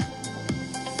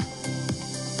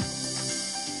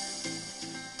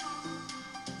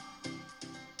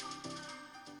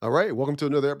All right, welcome to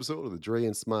another episode of the Dre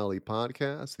and Smiley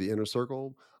podcast, the Inner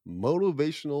Circle,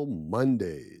 Motivational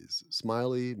Mondays.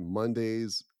 Smiley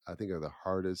Mondays, I think, is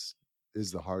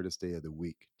the hardest day of the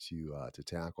week to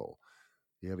tackle.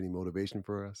 You have any motivation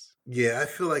for us? Yeah, I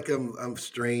feel like I'm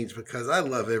strange because I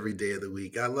love every day of the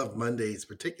week. I love Mondays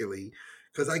particularly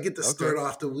because I get to start Okay.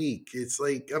 off the week. It's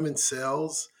like I'm in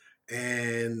sales,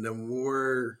 and the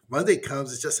more Monday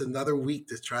comes, it's just another week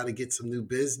to try to get some new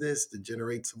business to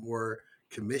generate some more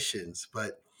commissions.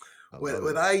 But I what love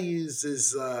what it. I use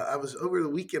is I was over the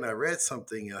weekend. I read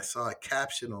something and I saw a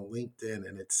caption on LinkedIn,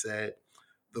 and it said,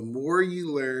 "The more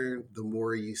you learn, the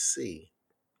more you see."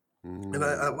 And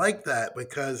I Mm, like that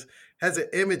because it has an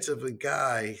image of a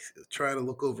guy trying to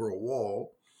look over a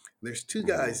wall. There's two mhm,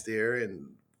 guys there,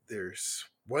 and there's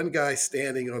one guy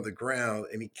standing on the ground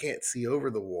and he can't see over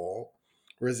the wall,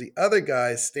 whereas the other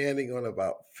guy is standing on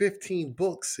about 15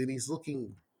 books and he's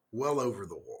looking well over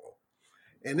the wall.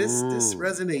 And this mm,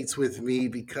 resonates with me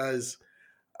because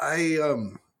I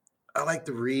um I like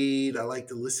to read, I like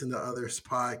to listen to others'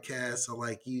 podcasts, I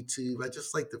like YouTube. I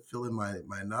just like to fill in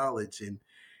my knowledge, and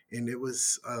it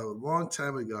was a long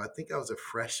time ago. I think I was a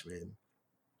freshman,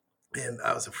 and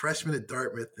I was a freshman at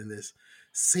Dartmouth, and this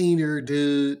senior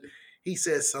dude, he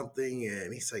said something,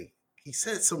 and he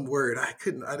said some word. I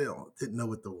didn't know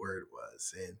what the word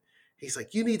was. And he's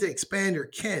like, "You need to expand your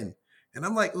kin." And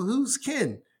I'm like, "Well, who's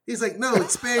kin?" He's like, "No,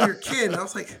 expand your kin." I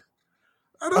was like,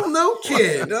 I don't know,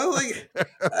 kid. I was like,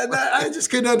 I just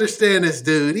couldn't understand this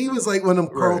dude. He was like one of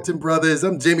them right. Carlton brothers.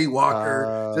 I'm Jimmy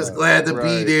Walker, just glad to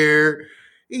be Right. there.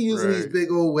 He using these Right.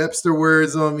 big old Webster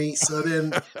words on me. So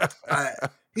then I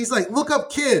he's like, look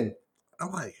up Ken.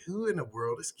 I'm like, who in the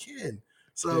world is Ken?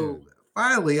 So Ken.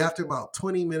 finally, after about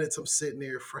 20 minutes, I'm sitting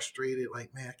there frustrated,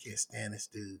 like, man, I can't stand this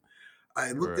dude.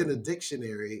 I looked in Right. the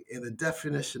dictionary, and the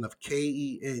definition of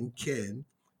Ken, Ken,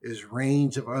 is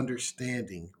range of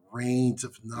understanding, range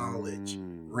of knowledge,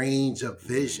 Mm, range of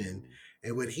vision. mm,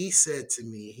 And what he said to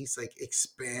me, he's like,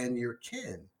 expand your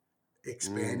kin,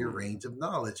 expand your mm. range of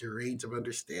knowledge, your range of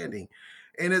understanding.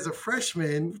 And as a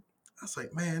freshman, I was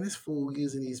like, man, this fool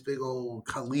using these big old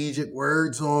collegiate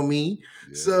words on me.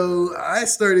 So Yeah. I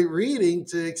started reading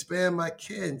to expand my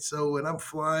kin. So when I'm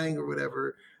flying or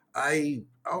whatever,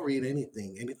 I'll read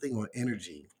anything on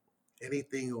energy,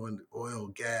 anything on oil,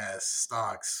 gas,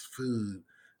 stocks, food,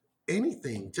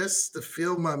 anything, just to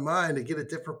fill my mind to get a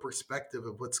different perspective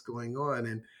of what's going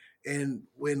on. And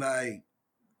when I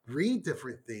read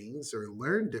different things or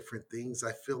learn different things,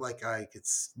 I feel like I could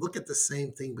look at the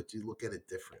same thing, but you look at it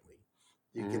differently.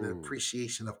 You get an Mm,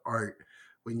 appreciation of art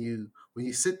when you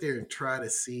sit there and try to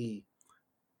see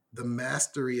the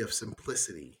mastery of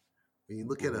simplicity. When you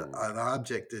look at mhm. an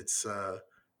object that's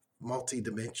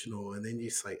multi-dimensional, and then you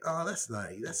say, oh, that's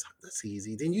nice, that's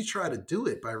easy, then you try to do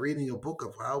it by reading a book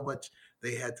of how much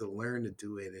they had to learn to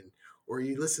do it. And or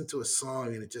you listen to a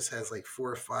song and it just has like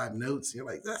 4 or 5 notes, and you're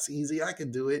like, that's easy, I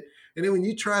can do it. And then when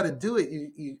you try to do it,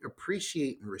 you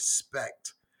appreciate and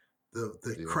respect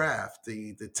the Yeah. craft,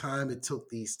 the time it took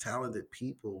these talented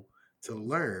people to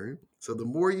learn. So the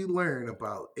more you learn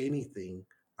about anything,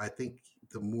 I think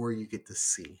the more you get to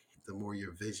see, the more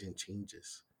your vision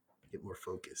changes, get more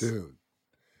focus. Dude,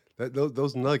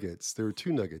 those nuggets, there were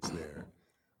 2 nuggets there.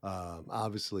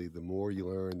 Obviously, the more you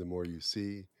learn, the more you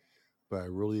see, but I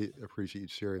really appreciate you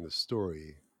sharing the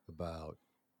story about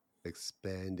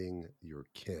expanding your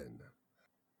kin.